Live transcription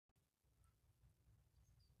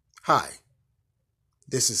Hi,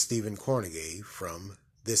 this is Stephen Cornegay from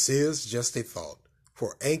This Is Just a Thought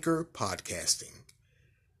for Anchor Podcasting.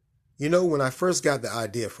 You know, when I first got the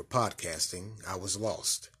idea for podcasting, I was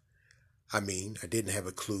lost. I didn't have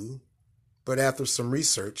a clue, but after some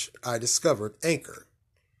research, I discovered Anchor.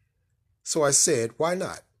 So I said, why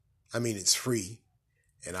not? It's free,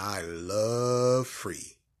 and I love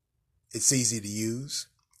free. It's easy to use.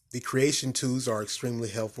 The creation tools are extremely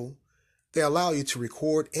helpful. They allow you to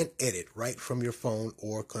record and edit right from your phone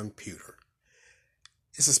or computer.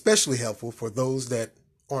 It's especially helpful for those that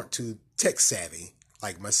aren't too tech savvy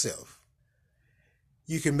like myself.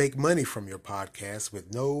 You can make money from your podcast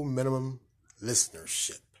with no minimum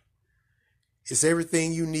listenership. It's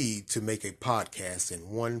everything you need to make a podcast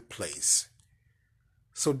in one place.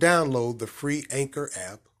 So download the free Anchor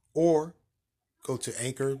app or go to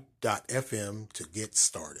anchor.fm to get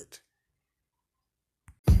started.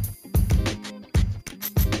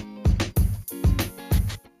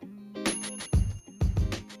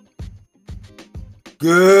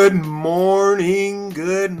 Good morning.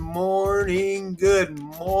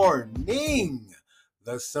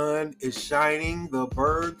 The sun is shining, the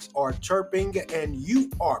birds are chirping, and you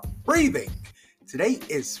are breathing. Today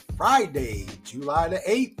is Friday, July the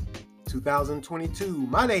 8th, 2022.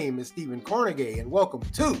 My name is Stephen Cornegay, and welcome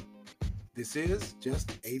to This Is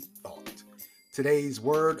Just a Thought. Today's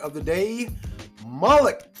word of the day,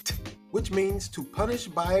 mullet, which means to punish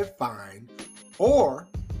by a fine or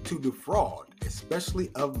to defraud, especially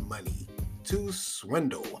of money, to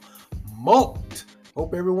swindle. Mullet.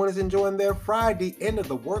 Hope everyone is enjoying their Friday. End of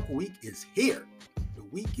the work week is here. The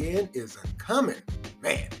weekend is coming.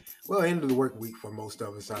 Man, well, end of the work week for most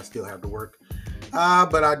of us. I still have to work.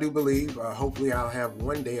 But I do believe, hopefully I'll have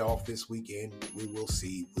one day off this weekend. We will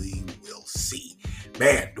see.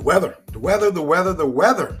 Man, the weather.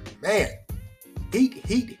 Man,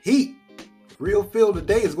 heat. Real feel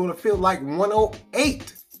today is going to feel like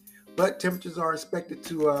 108. But temperatures are expected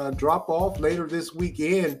to drop off later this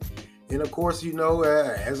weekend. And of course,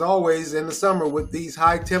 as always in the summer with these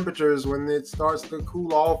high temperatures, when it starts to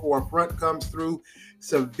cool off or a front comes through,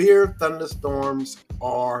 severe thunderstorms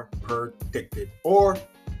are predicted or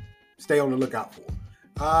stay on the lookout for.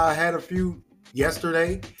 I had a few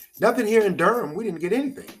yesterday. Nothing here in Durham. We didn't get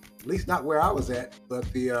anything, at least not where I was at,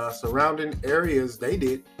 but the surrounding areas, they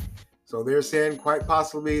did. So they're saying quite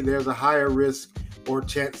possibly there's a higher risk or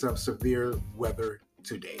chance of severe weather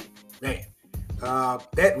today. Man,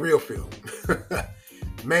 that real feel.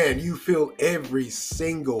 Man, you feel every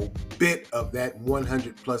single bit of that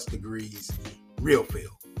 100 plus degrees real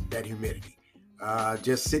feel, that humidity.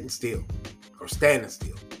 Just sitting still or standing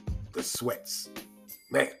still, the sweats.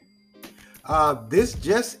 Man, this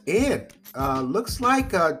just in. Looks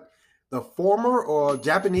like the former or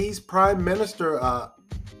Japanese Prime Minister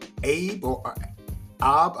Abe or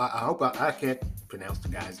Ab, I hope I can't pronounce the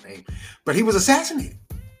guy's name, but he was assassinated.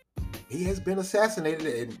 He has been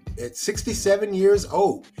assassinated at 67 years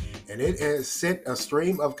old, and it has sent a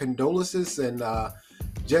stream of condolences and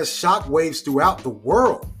just shockwaves throughout the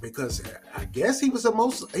world, because I guess he was a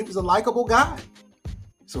likable guy.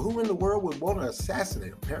 So who in the world would want to assassinate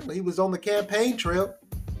him? Apparently he was on the campaign trail.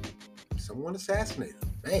 Someone assassinated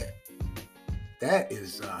him. Man, that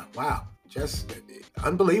is, wow, just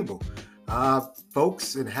unbelievable.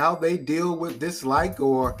 Folks and how they deal with dislike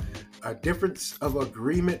or a difference of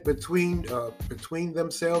agreement between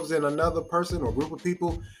themselves and another person or group of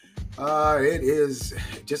people,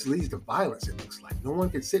 it just leads to violence. It looks like no one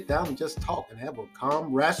can sit down and just talk and have a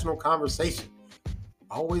calm, rational conversation.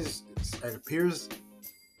 Always, it appears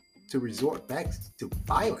to resort back to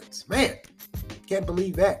violence. Man, can't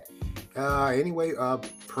believe that. Anyway,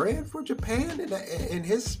 praying for Japan and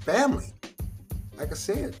his family. Like I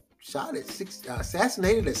said,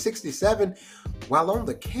 assassinated at 67 while on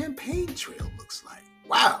the campaign trail, looks like.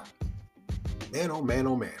 Wow. Man, oh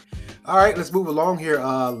man. All right, let's move along here.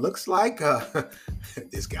 Looks like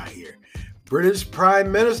this guy here, British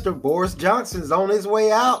Prime Minister Boris Johnson's on his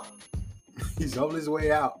way out. He's on his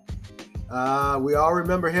way out. We all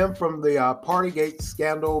remember him from the Partygate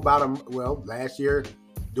scandal about last year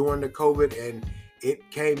during the COVID, and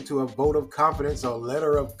it came to a vote of confidence, a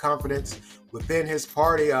letter of confidence within his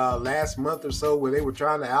party last month or so, where they were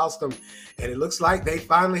trying to oust him. And it looks like they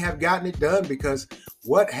finally have gotten it done, because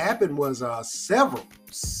what happened was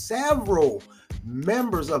several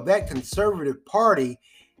members of that conservative party,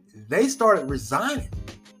 they started resigning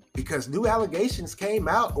because new allegations came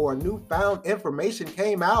out or newfound information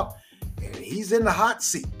came out, and he's in the hot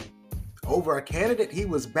seat over a candidate he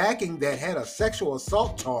was backing that had a sexual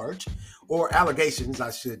assault charge, or allegations,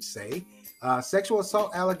 I should say, sexual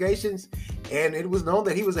assault allegations, and it was known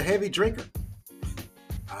that he was a heavy drinker.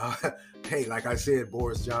 Hey, like I said,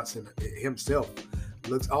 Boris Johnson himself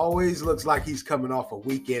always looks like he's coming off a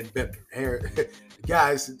weekend bender. The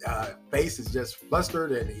guy's face is just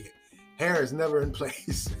flustered and hair is never in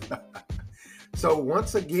place. So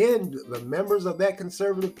once again, the members of that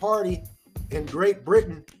Conservative Party in Great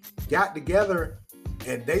Britain got together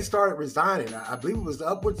and they started resigning. I believe it was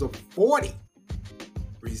upwards of 40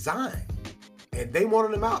 resigned. And they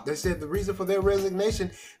wanted him out. They said the reason for their resignation,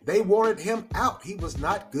 they wanted him out. He was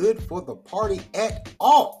not good for the party at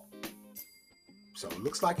all. So it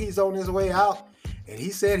looks like he's on his way out. And he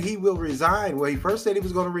said he will resign. Well, he first said he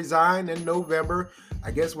was going to resign in November.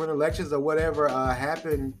 I guess when elections or whatever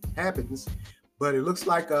happens. But it looks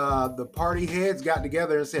like the party heads got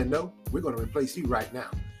together and said, no, we're going to replace you right now.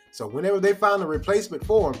 So whenever they found a replacement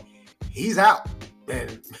for him, he's out.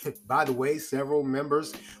 And by the way, several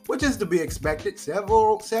members, which is to be expected,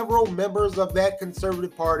 several members of that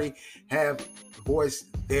Conservative Party have voiced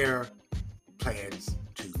their plans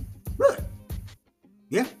to run.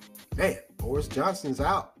 Yeah, man, Boris Johnson's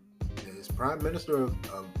out as Prime Minister of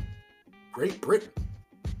Great Britain.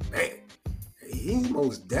 Man, he's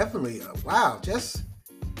most definitely, that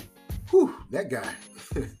guy.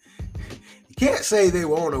 You can't say they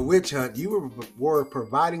were on a witch hunt. You were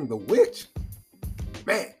providing the witch.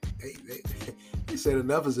 Man, they said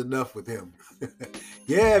enough is enough with him.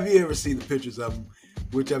 Yeah, have you ever seen the pictures of him,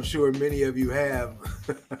 which I'm sure many of you have?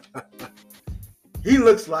 He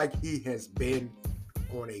looks like he has been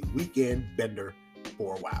on a weekend bender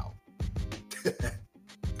for a while.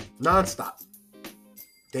 Non-stop,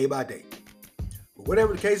 day by day. But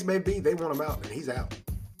whatever the case may be, they want him out, and he's out.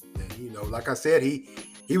 And, like I said, he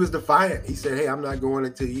was defiant. He said, hey, I'm not going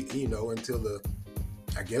until the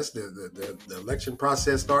election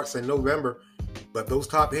process starts in November. But those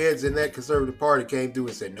top heads in that Conservative Party came through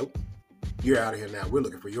and said, nope, you're out of here now. We're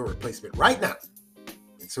looking for your replacement right now.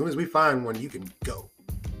 As soon as we find one, you can go.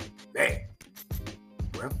 Man.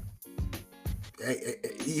 Well,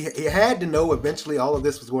 he had to know eventually all of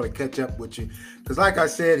this was going to catch up with you. Because like I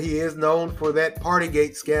said, he is known for that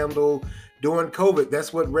Partygate scandal during COVID.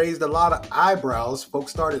 That's what raised a lot of eyebrows.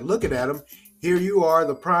 Folks started looking at him. Here you are,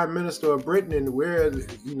 the Prime Minister of Britain, and where,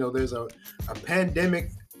 there's a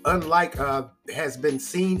pandemic unlike has been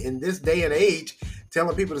seen in this day and age,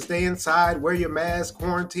 telling people to stay inside, wear your mask,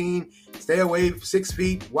 quarantine, stay away 6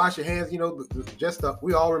 feet, wash your hands,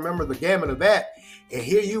 we all remember the gamut of that. And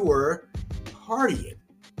here you were partying.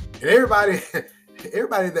 And everybody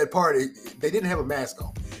at that party, they didn't have a mask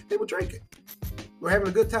on. They were drinking. They were having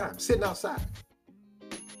a good time, sitting outside.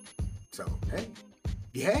 So, hey,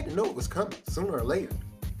 you had to know it was coming sooner or later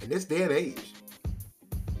in this day and age.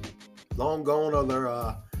 Long gone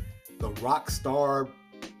are the rock star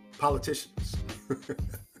politicians.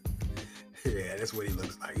 Yeah, that's what he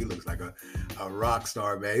looks like. He looks like a rock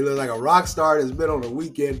star, man. He looks like a rock star that's been on a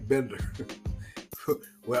weekend bender.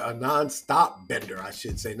 Well, a non-stop bender, I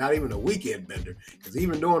should say. Not even a weekend bender. Because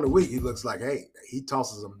even during the week, he looks like, hey, he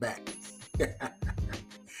tosses them back.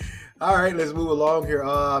 All right, let's move along here.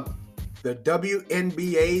 The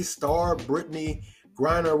WNBA star Brittany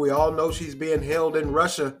Griner, we all know she's being held in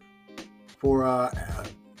Russia for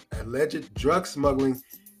alleged drug smuggling.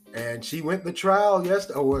 And she went to trial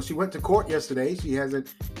yesterday, or she went to court yesterday. She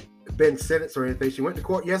hasn't been sentenced or anything. She went to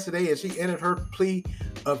court yesterday and she entered her plea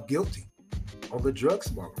of guilty on the drug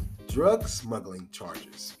smuggling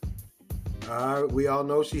charges. We all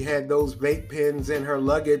know she had those vape pens in her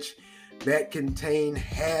luggage that contain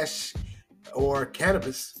hash or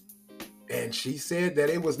cannabis. And she said that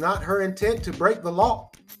it was not her intent to break the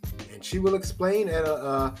law. And she will explain at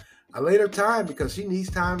a later time because she needs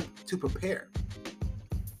time to prepare.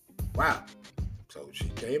 Wow. So she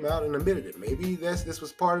came out and admitted it. Maybe this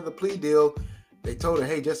was part of the plea deal. They told her,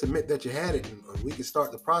 hey, just admit that you had it and we can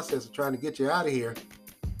start the process of trying to get you out of here.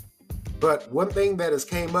 But one thing that has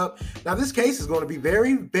came up, now this case is going to be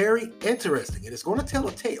very, very interesting and it's going to tell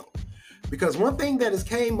a tale. Because one thing that has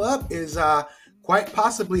came up is quite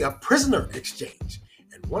possibly a prisoner exchange.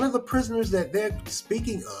 And one of the prisoners that they're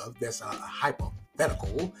speaking of, that's a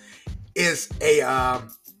hypothetical, is a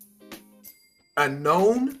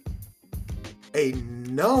known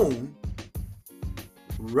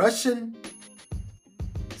Russian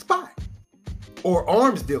spy or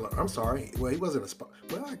arms dealer. I'm sorry. Well, he wasn't a spy.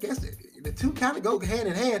 Well, I guess the two kind of go hand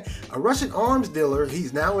in hand. A Russian arms dealer.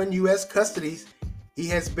 He's now in U.S. custody. He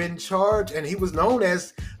has been charged, and he was known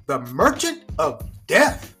as the Merchant of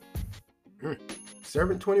Death.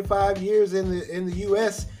 Serving 25 years in the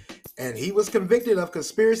U.S., and he was convicted of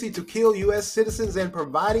conspiracy to kill U.S. citizens and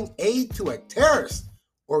providing aid to a terrorist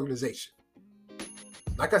organization.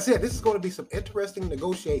 Like I said, this is going to be some interesting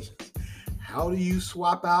negotiations. How do you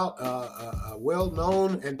swap out a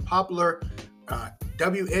well-known and popular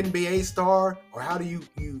WNBA star, or how do you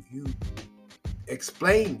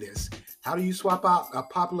explain this? How do you swap out a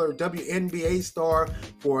popular WNBA star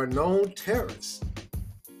for a known terrorist,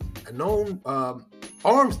 a known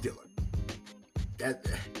arms dealer? That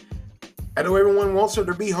I know everyone wants her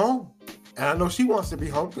to be home, and I know she wants to be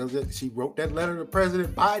home because she wrote that letter to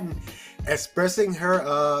President Biden expressing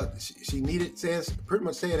her she needed, says pretty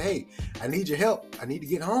much saying, hey, I need your help. I need to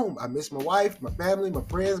get home. I miss my wife, my family, my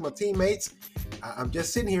friends, my teammates. I'm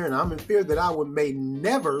just sitting here and I'm in fear that I may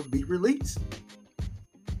never be released.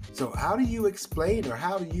 So how do you explain, or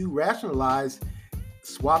how do you rationalize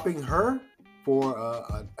swapping her for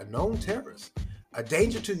a known terrorist, a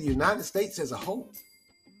danger to the United States as a whole?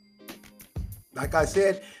 Like I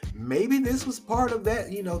said, maybe this was part of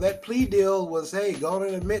that, that plea deal was, hey, go on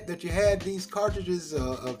and admit that you had these cartridges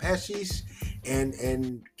of hashish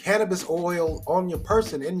and cannabis oil on your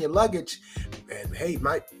person, in your luggage, and hey,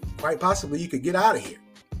 quite possibly you could get out of here.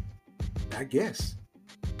 I guess.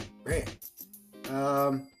 Man.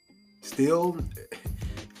 Still,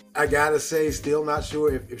 I gotta say, still not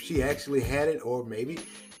sure if she actually had it, or maybe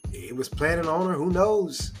it was planted on her. Who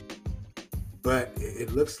knows? But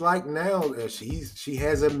it looks like now she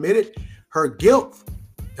has admitted her guilt.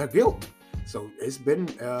 So it's been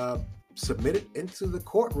submitted into the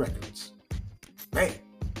court records. Man,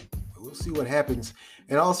 we'll see what happens.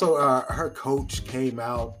 And also, her coach came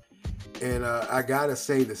out, and I gotta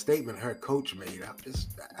say, the statement her coach made.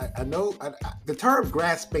 I know the term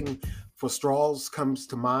 "grasping for straws" comes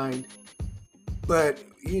to mind, but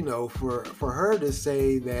for her to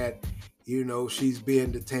say that, she's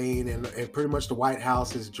being detained, and pretty much the White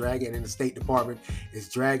House is dragging, and the State Department is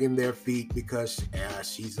dragging their feet because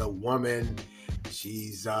she's a woman,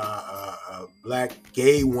 she's a black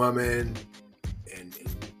gay woman, and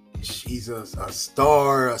she's a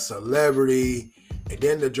star, a celebrity. And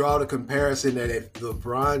then to draw the comparison that if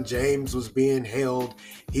LeBron James was being held,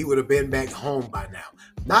 he would have been back home by now.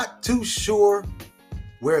 Not too sure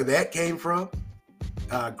where that came from.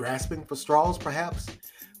 Grasping for straws, perhaps,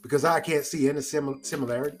 because I can't see any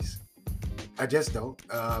similarities. I just don't.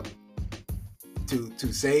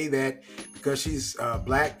 To say that because she's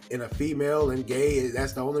black and a female and gay,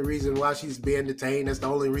 that's the only reason why she's being detained. That's the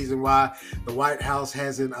only reason why the White House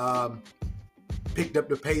hasn't picked up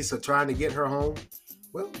the pace of trying to get her home.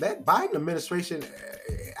 Well, that Biden administration,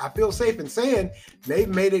 I feel safe in saying they've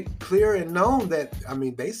made it clear and known that,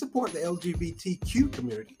 they support the LGBTQ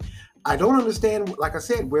community. I don't understand, like I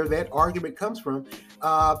said, where that argument comes from.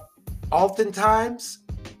 Oftentimes,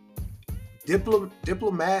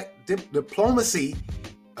 diplomacy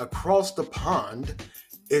across the pond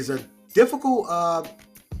is a difficult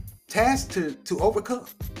task to overcome.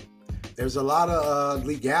 There's a lot of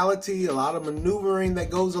legality, a lot of maneuvering that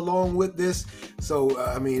goes along with this. So,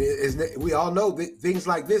 we all know that things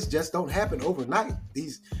like this just don't happen overnight.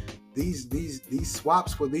 These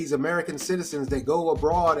swaps for these American citizens that go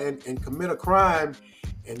abroad and commit a crime,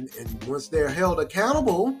 and once they're held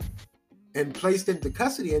accountable and placed into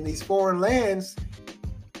custody in these foreign lands,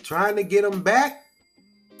 trying to get them back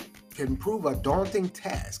can prove a daunting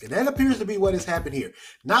task. And that appears to be what has happened here.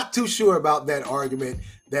 Not too sure about that argument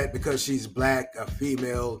that because she's black, a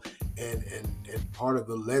female, and part of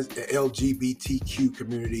the LGBTQ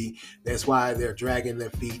community, that's why they're dragging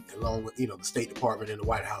their feet along with, the State Department and the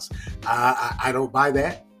White House. I don't buy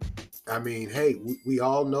that. Hey, we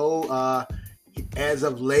all know as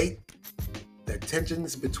of late, the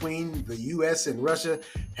tensions between the U.S. and Russia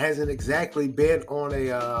hasn't exactly been on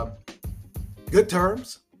a good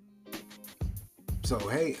terms. So,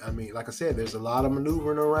 hey, like I said, there's a lot of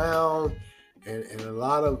maneuvering around and a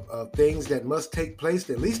lot of things that must take place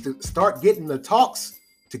to at least to start getting the talks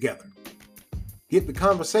together, get the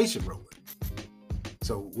conversation rolling.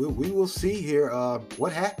 So we will see here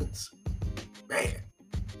what happens. Man,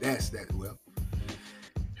 that's that. Well,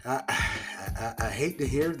 I hate to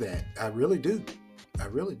hear that. I really do.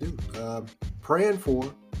 Praying for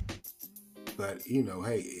her. But,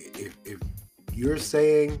 hey, if you're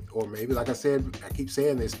saying, or maybe, like I said, I keep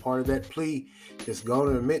saying this, part of that plea, just go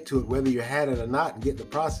and admit to it, whether you had it or not, and get the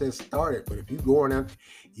process started. But if you go on,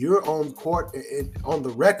 you're on court, on the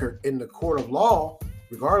record in the court of law,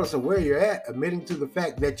 regardless of where you're at, admitting to the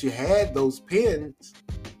fact that you had those pens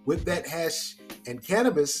with that hash and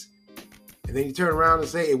cannabis, and then you turn around and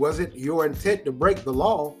say it wasn't your intent to break the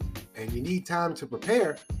law, and you need time to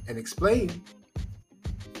prepare and explain.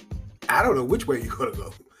 I don't know which way you're going to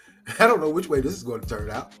go. I don't know which way this is going to turn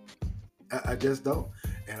out. I just don't.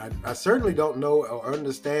 And I certainly don't know or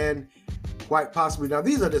understand quite possibly, now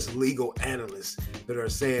these are just legal analysts that are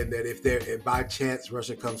saying that if by chance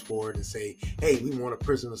Russia comes forward and say, hey, we want a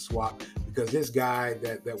prisoner swap, because this guy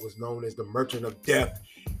that was known as the Merchant of Death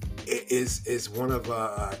is one of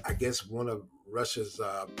I guess one of Russia's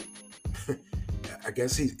I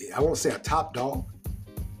guess I won't say a top dog,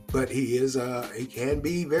 but he can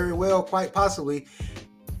be very well, quite possibly,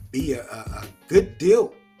 be a good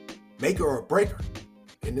deal maker or breaker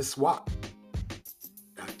in this swap.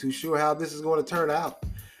 Not too sure how this is going to turn out.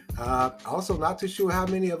 Also not too sure how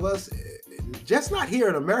many of us, just not here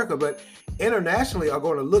in America, but internationally, are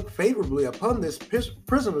going to look favorably upon this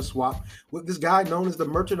prisoner swap with this guy known as the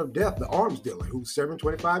Merchant of Death, the arms dealer, who's serving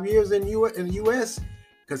 25 years in the U.S.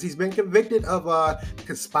 because he's been convicted of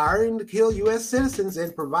conspiring to kill U.S. citizens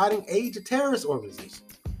and providing aid to terrorist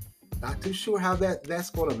organizations. Not too sure how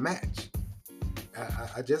that's going to match.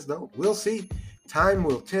 I just don't. We'll see. Time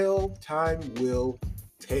will tell. Time will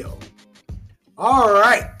tell. All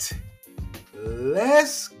right.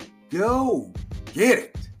 Let's go get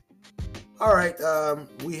it. All right.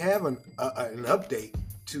 We have an update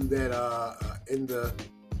to that in the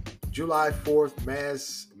July 4th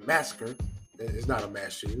massacre. It's not a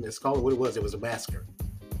mass shooting. Let's call it what it was. It was a massacre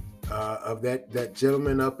of that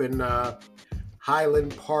gentleman up in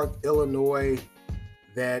Highland Park, Illinois,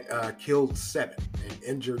 that killed 7 and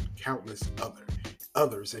injured countless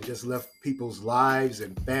others, and just left people's lives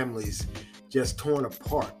and families just torn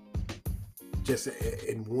apart, just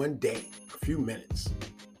in one day, a few minutes.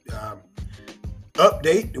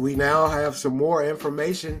 Update: we now have some more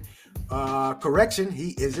information. Correction: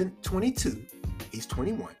 he isn't 22; he's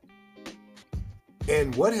 21.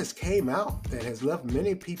 And what has came out that has left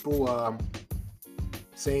many people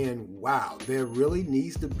saying, wow, there really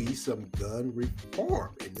needs to be some gun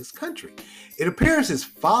reform in this country. It appears his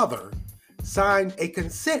father signed a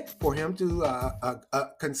consent for him to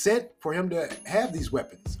have these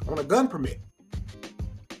weapons on a gun permit.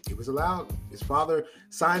 He was allowed. His father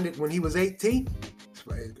signed it when he was 18.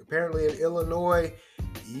 Apparently in Illinois,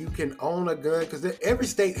 you can own a gun because every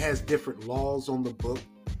state has different laws on the book.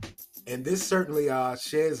 And this certainly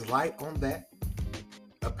sheds light on that.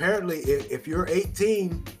 Apparently, if you're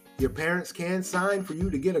 18, your parents can sign for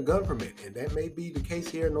you to get a gun permit. And that may be the case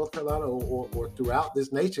here in North Carolina or throughout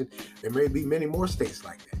this nation. There may be many more states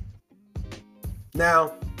like that.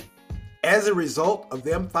 Now, as a result of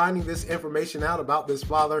them finding this information out about this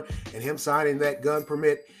father and him signing that gun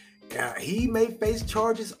permit, he may face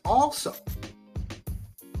charges also.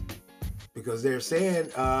 Because they're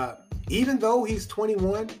saying, even though he's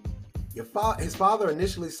 21, his father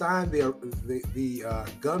initially signed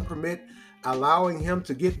the gun permit allowing him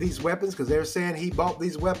to get these weapons, because they're saying he bought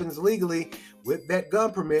these weapons legally with that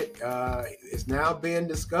gun permit. It's now been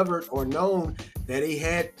discovered or known that he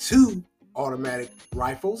had 2 automatic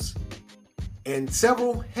rifles and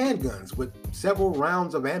several handguns with several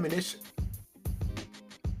rounds of ammunition.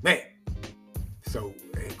 Man, so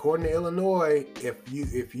according to Illinois,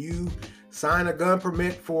 if you sign a gun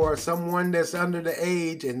permit for someone that's under the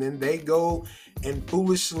age, and then they go and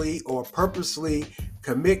foolishly or purposely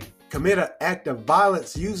commit an act of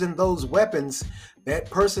violence using those weapons, that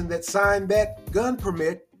person that signed that gun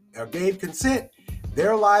permit or gave consent,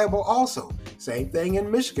 they're liable also. Same thing in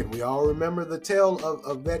Michigan. We all remember the tale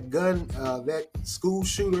of that that school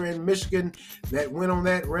shooter in Michigan that went on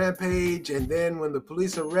that rampage, and then when the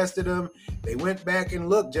police arrested him, they went back and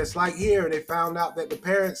looked just like here, and they found out that the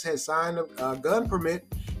parents had signed a gun permit.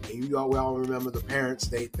 And we all remember the parents,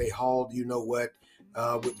 they hauled,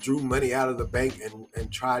 withdrew money out of the bank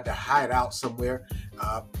and tried to hide out somewhere.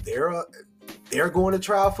 They're going to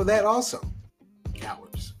trial for that also.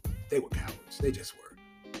 Cowards. They were cowards. They just were.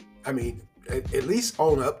 I mean, at least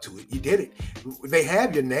own up to it. You did it. They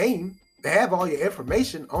have your name. They have all your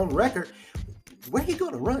information on record. Where are you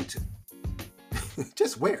going to run to?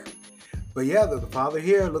 Just where? But yeah, the father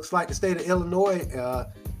here looks like the state of Illinois,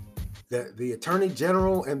 the attorney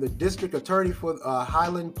general and the district attorney for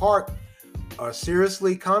Highland Park are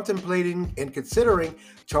seriously contemplating and considering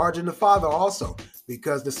charging the father also,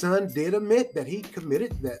 because the son did admit that he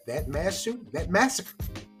committed that mass shooting, that massacre.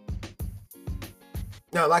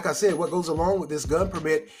 Now, like I said, what goes along with this gun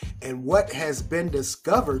permit and what has been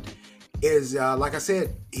discovered is, like I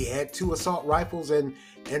said, he had 2 assault rifles and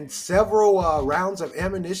several rounds of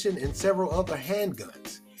ammunition and several other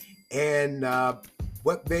handguns. And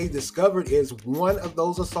what they discovered is one of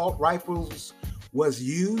those assault rifles was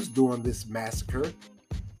used during this massacre,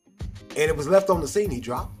 and it was left on the scene. He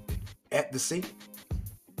dropped it at the scene.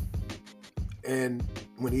 And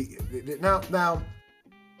when now,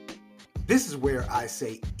 this is where I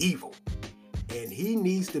say evil, and he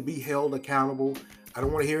needs to be held accountable. I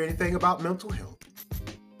don't want to hear anything about mental health.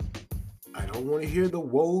 I don't want to hear the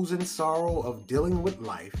woes and sorrow of dealing with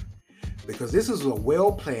life, because this is a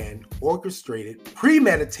well-planned, orchestrated,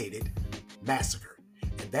 premeditated massacre.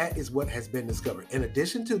 And that is what has been discovered. In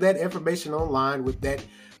addition to that information online with that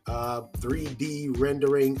 3D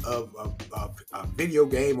rendering of a video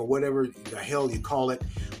game or whatever the hell you call it,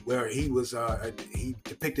 where he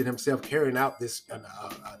depicted himself carrying out this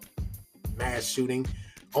mass shooting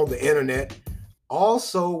on the internet.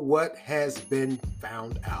 Also, what has been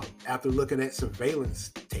found out after looking at surveillance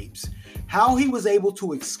tapes, how he was able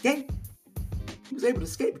to escape. He was able to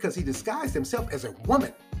escape because he disguised himself as a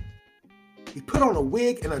woman. He put on a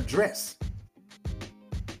wig and a dress.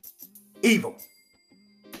 Evil.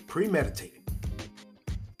 Premeditated.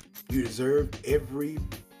 You deserve every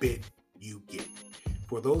bit you get.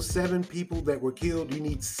 For those 7 people that were killed, you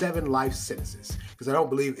need 7 life sentences, because I don't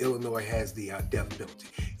believe Illinois has the death penalty.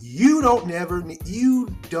 You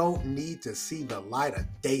don't need to see the light of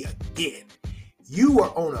day again. You are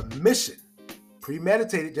on a mission,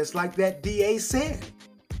 premeditated, just like that DA said.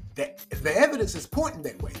 That the evidence is pointing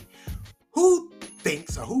that way. Who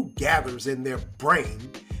thinks or who gathers in their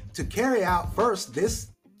brain to carry out first this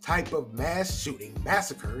type of mass shooting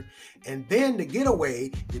massacre, and then to get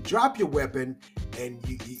away, you drop your weapon and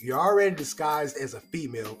you're already disguised as a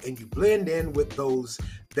female, and you blend in with those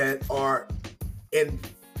that are in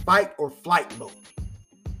fight or flight mode,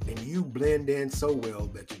 and you blend in so well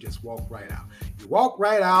that you just walk right out. You walk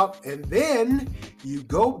right out, and then you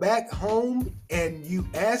go back home and you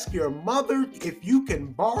ask your mother if you can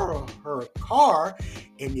borrow her car,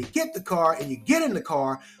 and you get the car and you get in the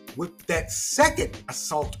car with that second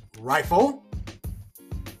assault rifle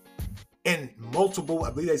and multiple,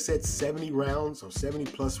 I believe they said 70 rounds or 70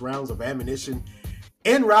 plus rounds of ammunition,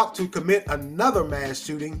 en route to commit another mass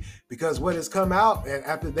shooting, because what has come out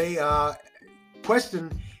after they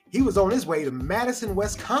questioned, he was on his way to Madison,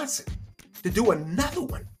 Wisconsin to do another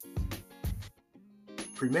one.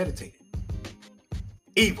 Premeditated.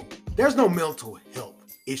 Evil. There's no mental health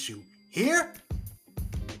issue here.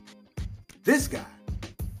 This guy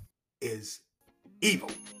is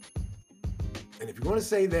evil. And if you're going to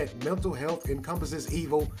say that mental health encompasses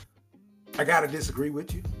evil, I got to disagree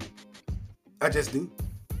with you. I just do.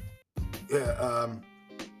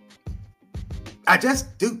 I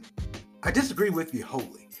just do. I disagree with you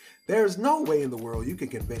wholly. There's no way in the world you can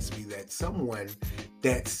convince me that someone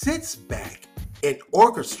that sits back and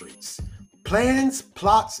orchestrates, plans,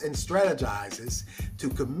 plots, and strategizes to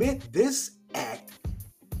commit this act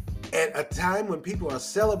at a time when people are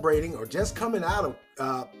celebrating or just coming out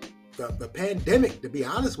of the pandemic, to be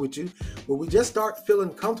honest with you, where we just start feeling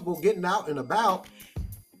comfortable getting out and about,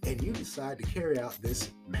 and you decide to carry out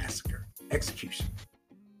this massacre, execution.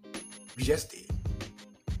 You just did.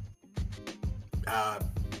 I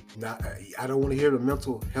don't want to hear the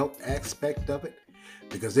mental health aspect of it,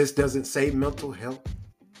 because this doesn't say mental health.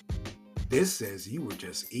 This says you were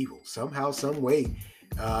just evil. Somehow, some way,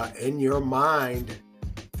 in your mind,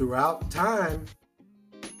 throughout time,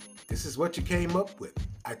 this is what you came up with.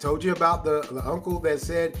 I told you about the uncle that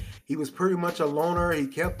said he was pretty much a loner. He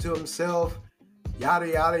kept to himself, yada,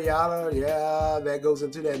 yada, yada. Yeah, that goes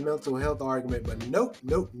into that mental health argument. But nope.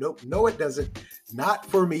 No, it doesn't. Not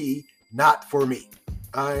for me. Not for me.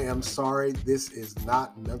 I am sorry. This is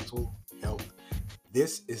not mental health.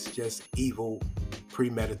 This is just evil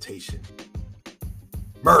premeditation.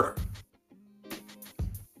 Murder.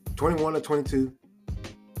 21 or 22,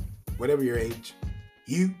 whatever your age,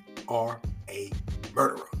 you are a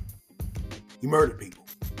murderer. You murdered people.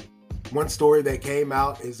 One story that came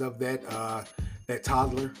out is of that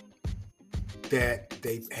toddler that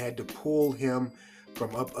they had to pull him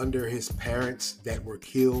from up under his parents that were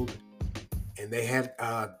killed, and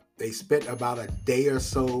they spent about a day or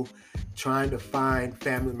so trying to find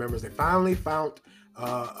family members. They finally found,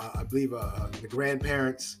 I believe, the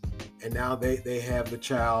grandparents, and now they have the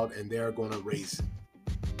child, and they're going to raise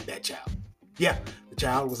that child. Yeah, the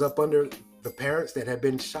child was up under the parents that had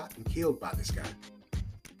been shot and killed by this guy.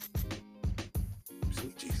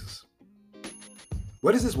 Sweet Jesus.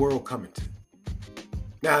 What is this world coming to?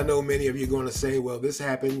 Now, I know many of you are going to say, well, this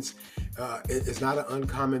happens. It's not an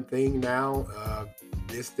uncommon thing now.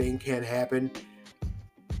 This thing can happen.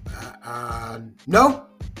 No.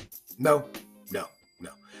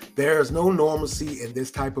 There's no normalcy in this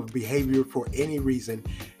type of behavior for any reason.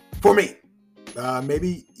 For me,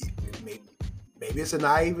 maybe it's a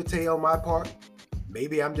naivete on my part.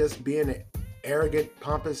 Maybe I'm just being an arrogant,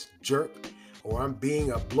 pompous jerk, or I'm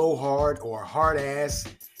being a blowhard or a hard ass.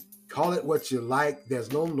 Call it what you like.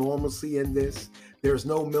 There's no normalcy in this. There's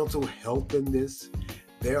no mental health in this.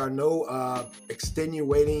 There are no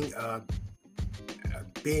extenuating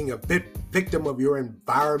being a victim of your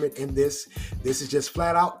environment in this. This is just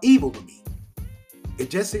flat out evil to me. It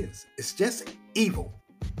just is. It's just evil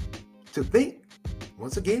to think,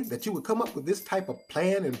 once again, that you would come up with this type of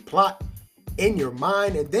plan and plot in your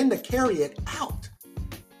mind and then to carry it out.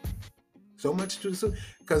 So much too soon.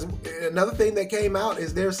 Because another thing that came out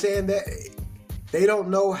is they're saying that they don't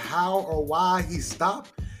know how or why he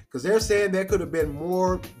stopped, because they're saying there could have been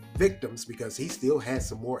more victims because he still had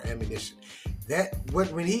some more ammunition. That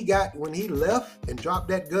when he left and dropped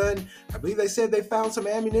that gun, I believe they said they found some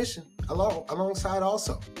ammunition alongside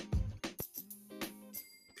also.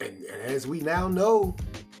 And as we now know,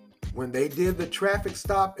 when they did the traffic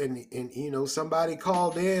stop and somebody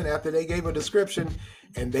called in after they gave a description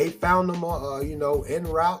and they found them en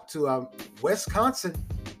route to Wisconsin,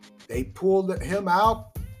 they pulled him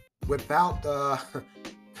out without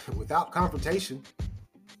confrontation.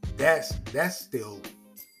 That's still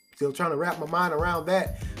trying to wrap my mind around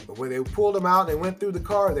that. But when they pulled him out and went through the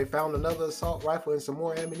car, they found another assault rifle and some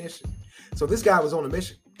more ammunition. So this guy was on a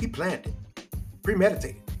mission. He planned it,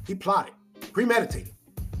 premeditated. He plotted, premeditated.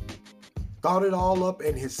 Thought it all up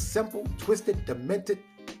in his simple, twisted, demented,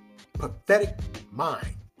 pathetic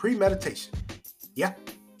mind. Premeditation. Yeah,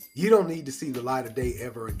 you don't need to see the light of day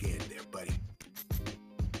ever again there, buddy.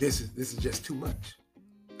 This is just too much.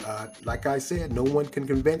 Like I said, no one can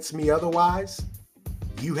convince me otherwise.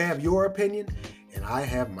 You have your opinion, and I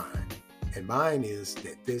have mine. And mine is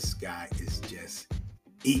that this guy is just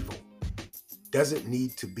evil. Doesn't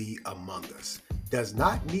need to be among us. Does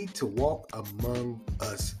not need to walk among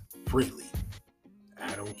us freely.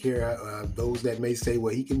 I don't care those that may say,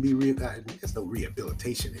 well, he can be there's no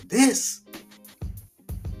rehabilitation in this.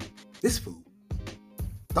 This fool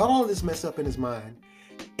thought all of this mess up in his mind,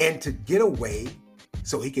 and to get away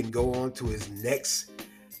so he can go on to his next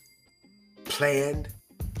planned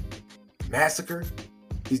massacre,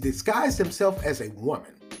 he's disguised himself as a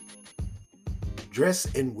woman,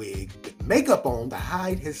 dressed in wig, with makeup on to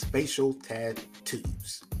hide his facial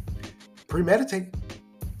tattoos. Premeditated.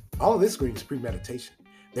 All of this screams premeditation.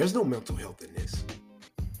 There's no mental health in this.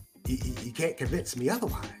 You can't convince me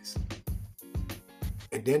otherwise.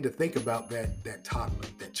 And then to think about that toddler,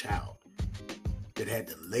 that child that had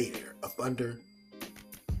to lay there up under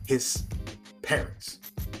his parents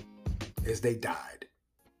as they died,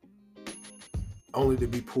 only to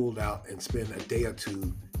be pulled out and spend a day or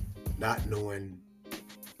two not knowing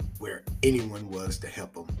where anyone was to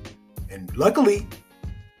help him. And luckily,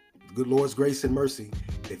 the good Lord's grace and mercy,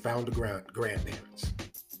 they found the grandparents.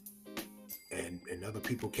 And other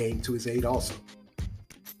people came to his aid also.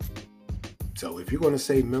 So if you're going to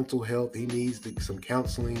say mental health, he needs some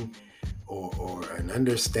counseling or an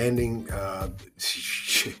understanding.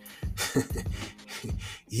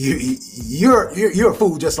 You're a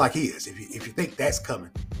fool just like he is. If you think that's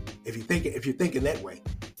coming, if you're thinking that way,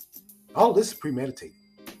 all this is premeditated.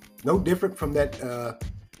 No different from that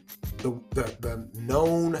the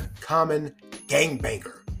known common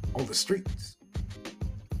gangbanger on the streets.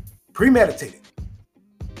 Premeditated.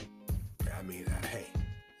 I mean, hey,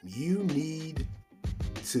 you need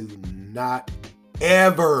to not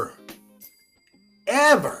ever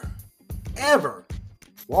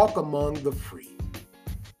walk among the free.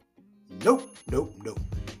 Nope.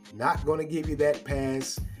 Not going to give you that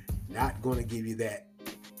pass. Not going to give you that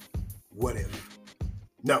what if.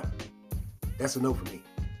 No. That's a no for me.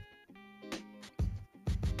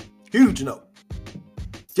 Huge no.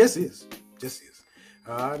 Just is.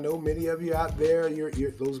 I know many of you out there,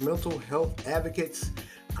 you're those mental health advocates.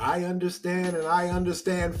 I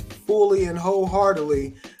understand fully and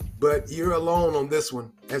wholeheartly, but you're alone on this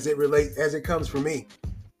one as it comes from me.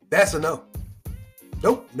 That's a no.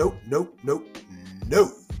 Nope.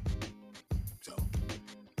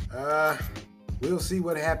 So, we'll see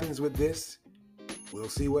what happens with this. We'll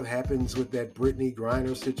see what happens with that Brittany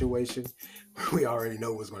Griner situation. We already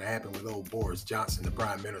know what's going to happen with old Boris Johnson, the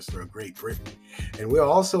Prime Minister of Great Britain. And we'll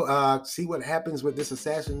also see what happens with this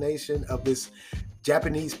assassination of this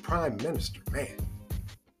Japanese Prime Minister. Man,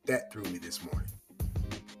 that threw me this morning.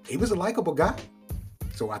 He was a likable guy,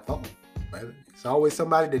 so I thought. But it's always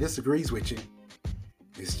somebody that disagrees with you.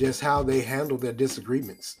 It's just how they handle their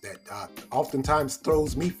disagreements that oftentimes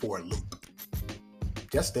throws me for a loop.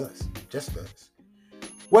 Just does.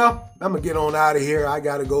 Well, I'm going to get on out of here. I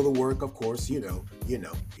got to go to work, of course. You know.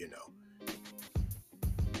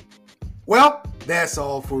 Well, that's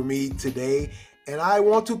all for me today. And I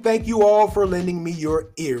want to thank you all for lending me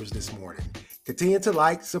your ears this morning. Continue to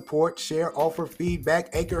like, support, share, offer feedback.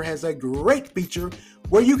 Anchor has a great feature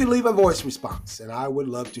where you can leave a voice response, and I would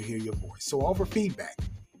love to hear your voice. So offer feedback.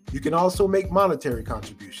 You can also make monetary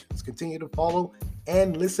contributions. Continue to follow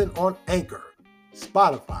and listen on Anchor,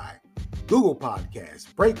 Spotify, Google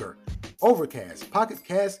Podcasts, Breaker, Overcast, Pocket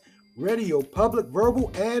Cast, Radio Public,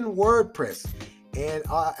 Verbal, and WordPress. And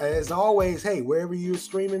as always, hey, wherever you're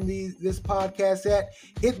streaming this podcast at,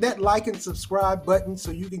 hit that like and subscribe button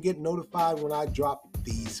so you can get notified when I drop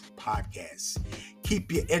these podcasts.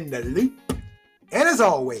 Keep you in the loop. And as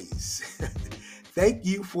always, thank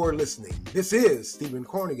you for listening. This is Stephen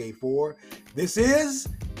Cornegay for This Is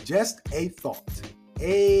Just a Thought.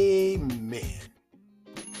 Amen.